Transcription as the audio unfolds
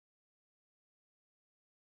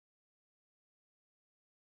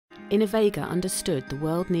Innovega understood the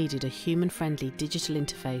world needed a human-friendly digital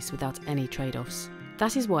interface without any trade-offs.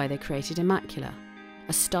 That is why they created eMacula,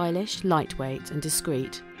 a stylish, lightweight and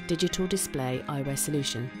discreet digital display eyewear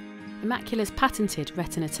solution. eMacula's patented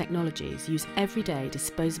retina technologies use everyday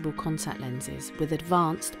disposable contact lenses with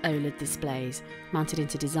advanced OLED displays mounted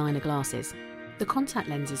into designer glasses. The contact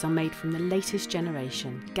lenses are made from the latest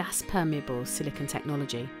generation gas-permeable silicon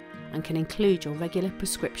technology and can include your regular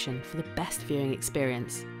prescription for the best viewing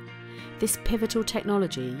experience. This pivotal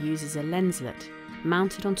technology uses a lenslet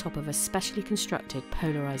mounted on top of a specially constructed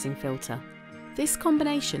polarizing filter. This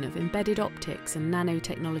combination of embedded optics and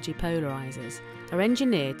nanotechnology polarizers are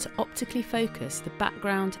engineered to optically focus the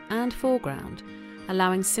background and foreground,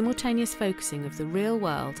 allowing simultaneous focusing of the real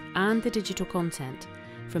world and the digital content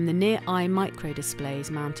from the near-eye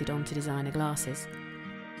micro-displays mounted onto designer glasses.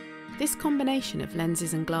 This combination of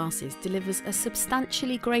lenses and glasses delivers a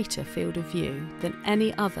substantially greater field of view than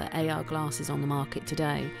any other AR glasses on the market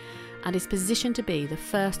today, and is positioned to be the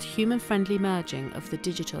first human-friendly merging of the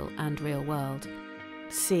digital and real world.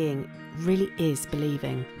 Seeing really is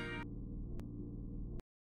believing.